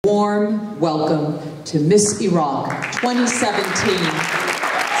warm welcome to Miss Iraq 2017,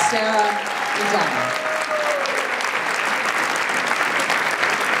 Sarah Idan.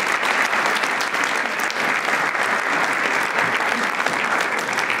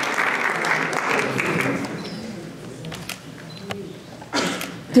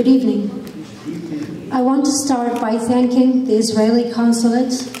 Good evening. I want to start by thanking the Israeli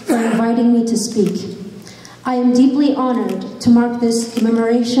consulate for inviting me to speak. I am deeply honored to mark this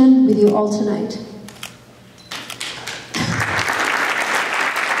commemoration with you all tonight.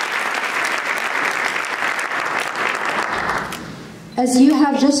 As you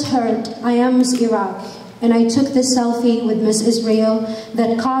have just heard, I am Miss Iraq, and I took this selfie with Miss Israel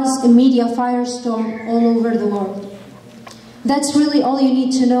that caused a media firestorm all over the world. That's really all you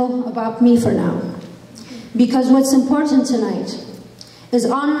need to know about me for now. Because what's important tonight is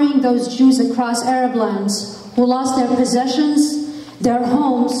honoring those Jews across Arab lands who lost their possessions, their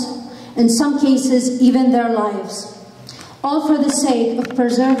homes, in some cases even their lives, all for the sake of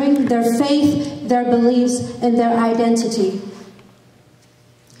preserving their faith, their beliefs, and their identity.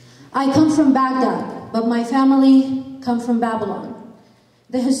 I come from Baghdad, but my family come from Babylon,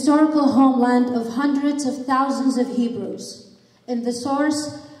 the historical homeland of hundreds of thousands of Hebrews, and the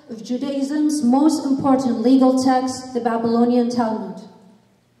source of Judaism's most important legal text, the Babylonian Talmud.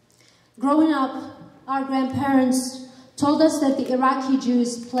 Growing up, our grandparents told us that the Iraqi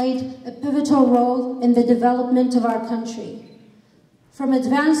Jews played a pivotal role in the development of our country. From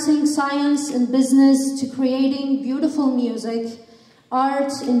advancing science and business to creating beautiful music,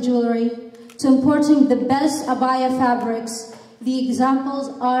 art and jewelry, to importing the best abaya fabrics, the examples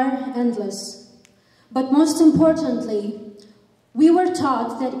are endless. But most importantly, we were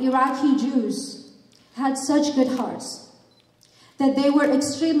taught that Iraqi Jews had such good hearts, that they were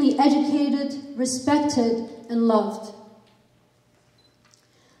extremely educated, respected, and loved.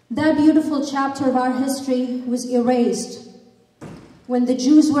 That beautiful chapter of our history was erased when the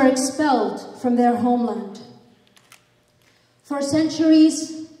Jews were expelled from their homeland. For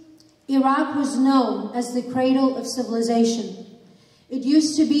centuries, Iraq was known as the cradle of civilization. It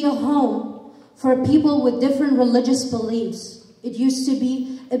used to be a home for people with different religious beliefs. It used to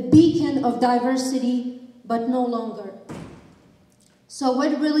be a beacon of diversity, but no longer. So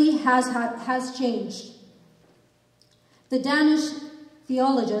what really has changed? The Danish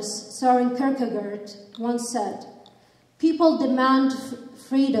theologist Søren Kierkegaard once said, "People demand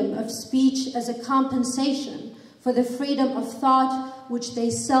freedom of speech as a compensation for the freedom of thought which they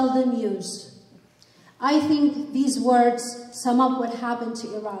seldom use." I think these words sum up what happened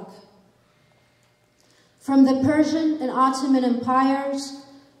to Iraq. From the Persian and Ottoman empires,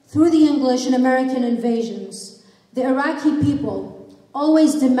 through the English and American invasions, the Iraqi people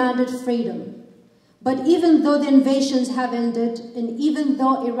always demanded freedom. But even though the invasions have ended, and even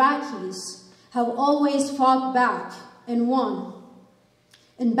though Iraqis have always fought back and won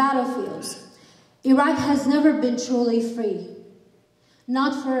in battlefields, Iraq has never been truly free.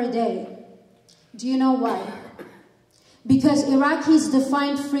 Not for a day. Do you know why? Because Iraqis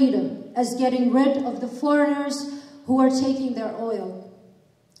defined freedom as getting rid of the foreigners who were taking their oil.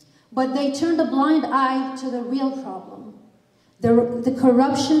 But they turned a blind eye to the real problem, the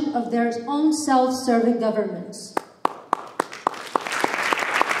corruption of their own self-serving governments.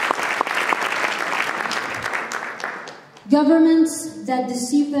 Governments that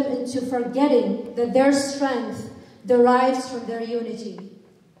deceive them into forgetting that their strength derives from their unity.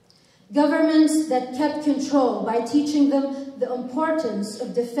 Governments that kept control by teaching them the importance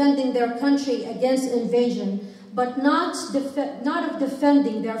of defending their country against invasion, but not of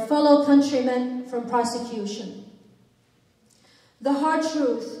defending their fellow countrymen from prosecution. The hard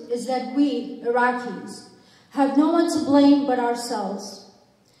truth is that we, Iraqis, have no one to blame but ourselves,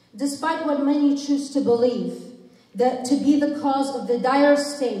 despite what many choose to believe, that to be the cause of the dire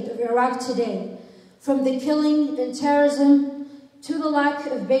state of Iraq today, from the killing and terrorism to the lack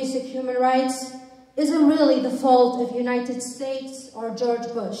of basic human rights, isn't really the fault of United States or George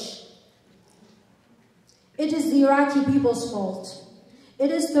Bush. It is the Iraqi people's fault. It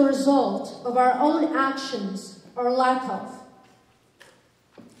is the result of our own actions or lack of.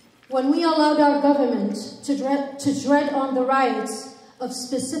 When we allowed our government to tread on the rights of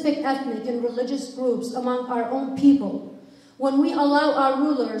specific ethnic and religious groups among our own people, when we allow our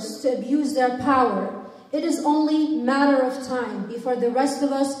rulers to abuse their power, it is only a matter of time before the rest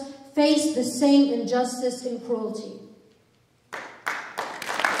of us face the same injustice and cruelty.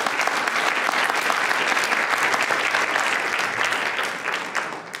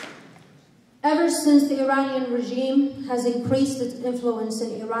 Ever since the Iranian regime has increased its influence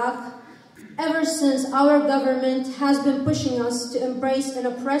in Iraq, ever since our government has been pushing us to embrace an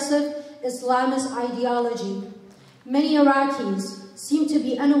oppressive Islamist ideology. Many Iraqis seem to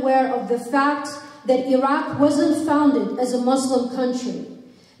be unaware of the fact that Iraq wasn't founded as a Muslim country,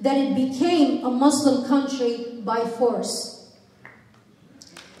 that it became a Muslim country by force.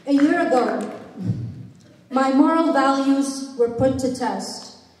 A year ago, my moral values were put to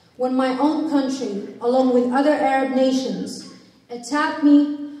test when my own country, along with other Arab nations, attacked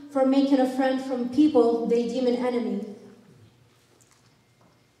me for making a friend from people they deem an enemy.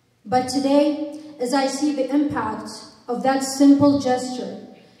 But today, as I see the impact of that simple gesture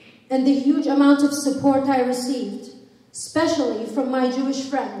and the huge amount of support I received, especially from my Jewish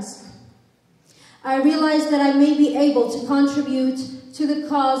friends, I realize that I may be able to contribute to the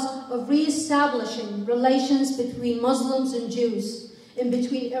cause of re-establishing relations between Muslims and Jews and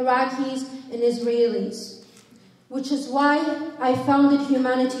between Iraqis and Israelis, which is why I founded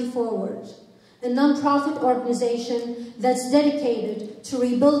Humanity Forward, a non-profit organization that's dedicated to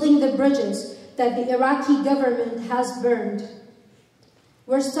rebuilding the bridges that the Iraqi government has burned.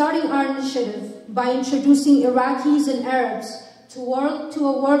 We're starting our initiative by introducing Iraqis and Arabs to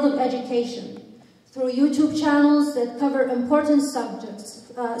a world of education through YouTube channels that cover important subjects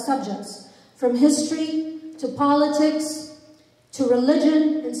from history to politics to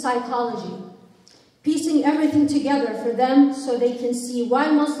religion and psychology, piecing everything together for them so they can see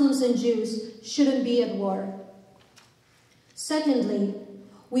why Muslims and Jews shouldn't be at war. Secondly,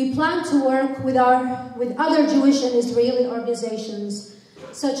 we plan to work with other Jewish and Israeli organizations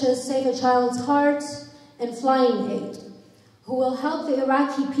such as Save a Child's Heart and Flying Aid, who will help the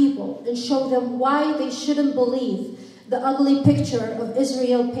Iraqi people and show them why they shouldn't believe the ugly picture of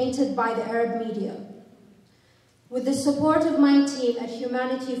Israel painted by the Arab media. With the support of my team at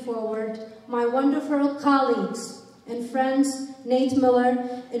Humanity Forward, my wonderful colleagues and friends, Nate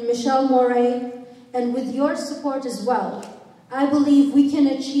Miller and Michelle Moray, and with your support as well, I believe we can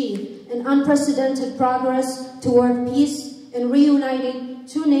achieve an unprecedented progress toward peace and reuniting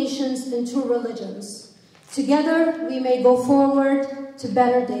two nations and two religions. Together, we may go forward to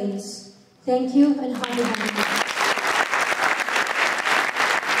better days. Thank you, and happy holidays.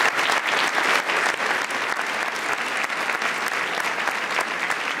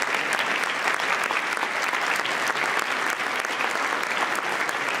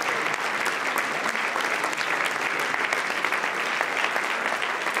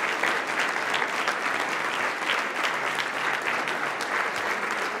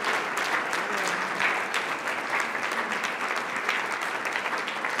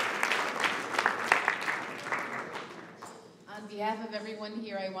 On behalf of everyone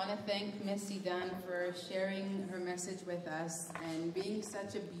here, I want to thank Miss Idan for sharing her message with us and being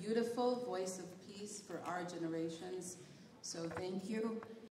such a beautiful voice of peace for our generations. So thank you.